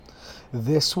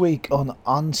This week on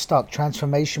Unstuck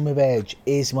Transformation with Edge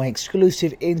is my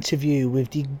exclusive interview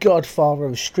with the godfather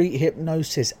of street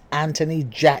hypnosis, Anthony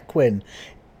Jacquin,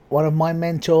 one of my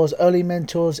mentors, early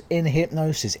mentors in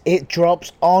hypnosis. It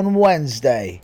drops on Wednesday.